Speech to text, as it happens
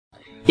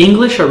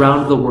English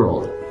around the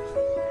world.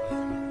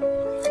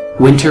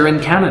 Winter in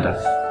Canada.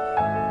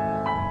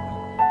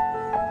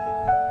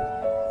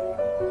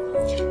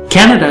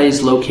 Canada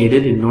is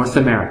located in North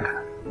America.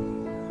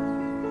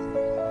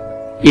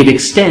 It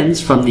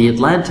extends from the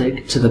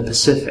Atlantic to the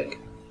Pacific,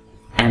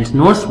 and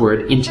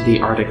northward into the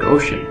Arctic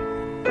Ocean.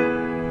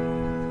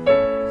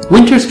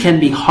 Winters can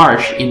be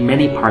harsh in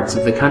many parts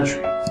of the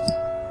country.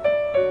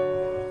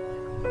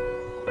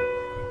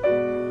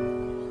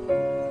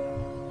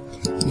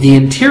 The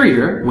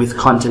interior, with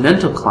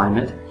continental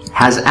climate,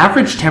 has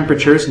average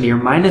temperatures near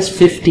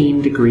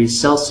 -15 degrees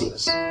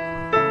Celsius,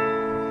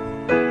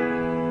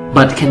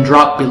 but can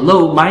drop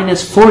below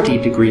 -40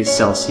 degrees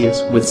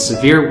Celsius with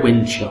severe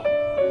wind chill.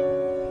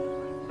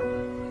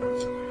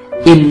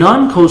 In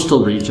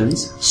non-coastal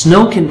regions,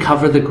 snow can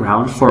cover the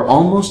ground for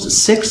almost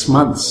 6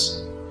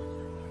 months,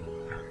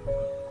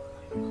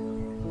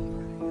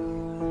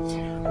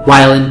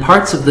 while in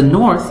parts of the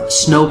north,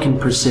 snow can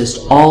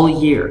persist all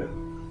year.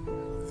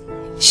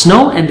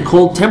 Snow and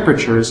cold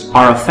temperatures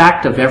are a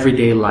fact of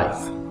everyday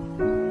life.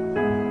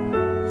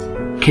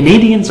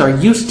 Canadians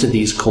are used to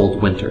these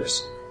cold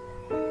winters,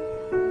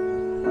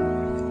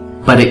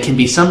 but it can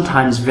be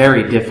sometimes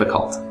very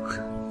difficult.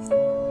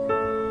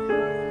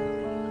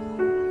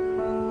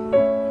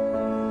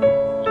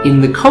 In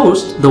the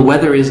coast, the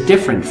weather is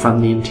different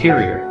from the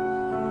interior.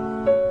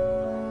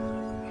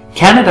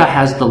 Canada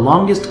has the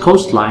longest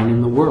coastline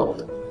in the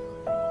world,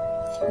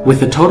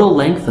 with a total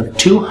length of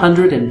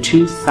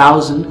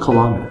 202,000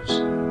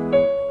 kilometers.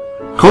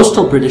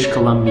 Coastal British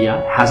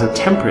Columbia has a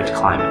temperate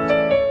climate,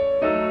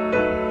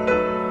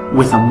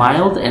 with a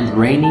mild and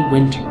rainy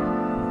winter.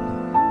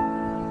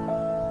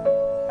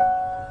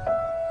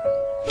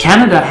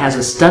 Canada has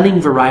a stunning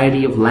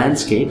variety of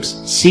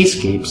landscapes,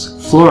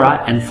 seascapes,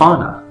 flora, and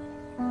fauna.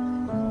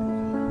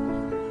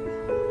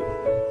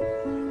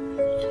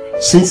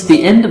 Since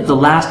the end of the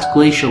last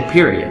glacial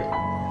period,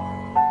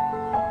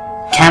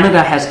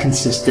 Canada has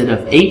consisted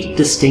of 8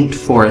 distinct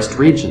forest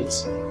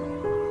regions.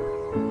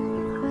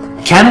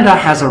 Canada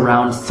has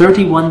around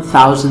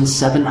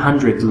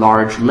 31,700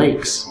 large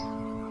lakes,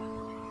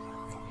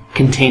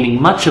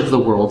 containing much of the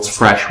world's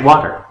fresh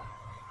water.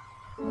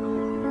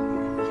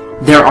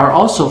 There are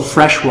also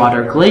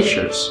freshwater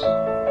glaciers.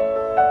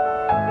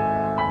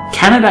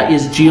 Canada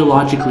is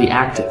geologically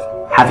active,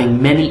 having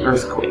many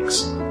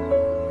earthquakes,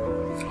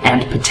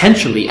 and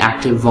potentially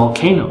active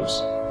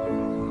volcanoes,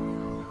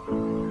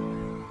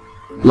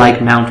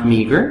 like Mount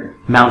Meager,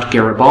 Mount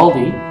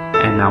Garibaldi,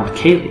 and Mount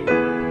Cayley.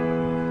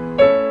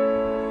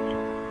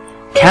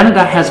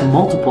 Canada has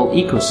multiple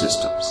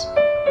ecosystems.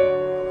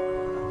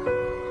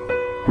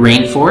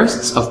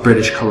 Rainforests of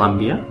British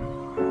Columbia,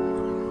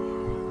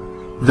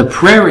 the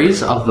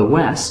prairies of the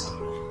west,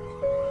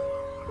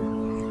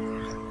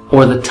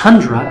 or the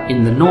tundra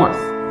in the north.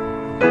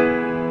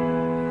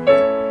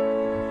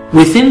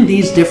 Within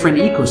these different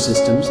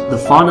ecosystems, the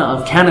fauna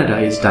of Canada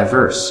is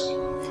diverse.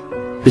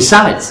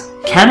 Besides,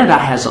 Canada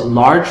has a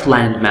large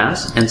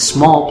landmass and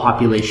small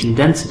population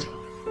density.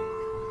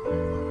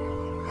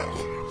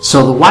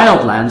 So the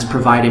wildlands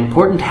provide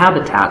important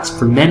habitats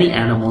for many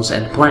animals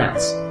and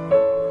plants.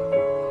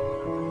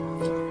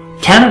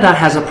 Canada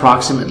has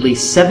approximately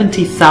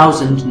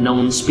 70,000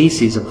 known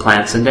species of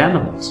plants and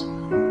animals.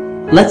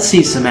 Let's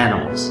see some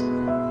animals.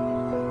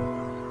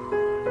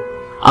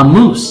 A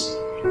moose,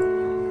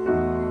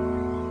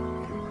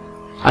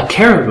 a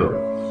caribou,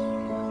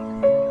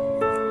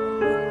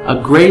 a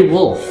gray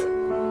wolf,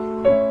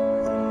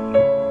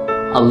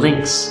 a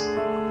lynx,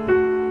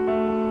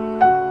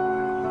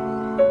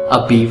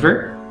 a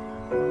beaver,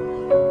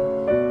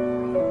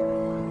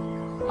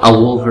 a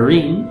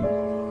wolverine,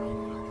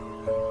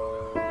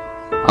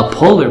 a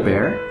polar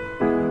bear,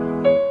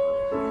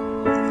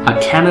 a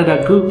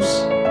Canada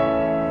goose,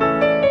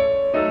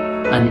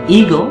 an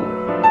eagle,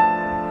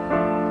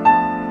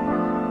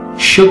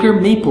 sugar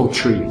maple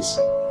trees.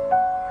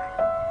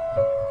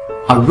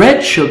 A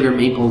red sugar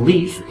maple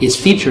leaf is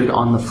featured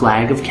on the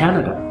flag of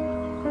Canada.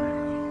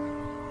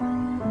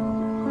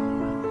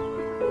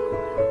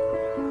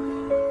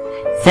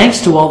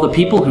 Thanks to all the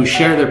people who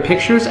share their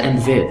pictures and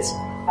vids.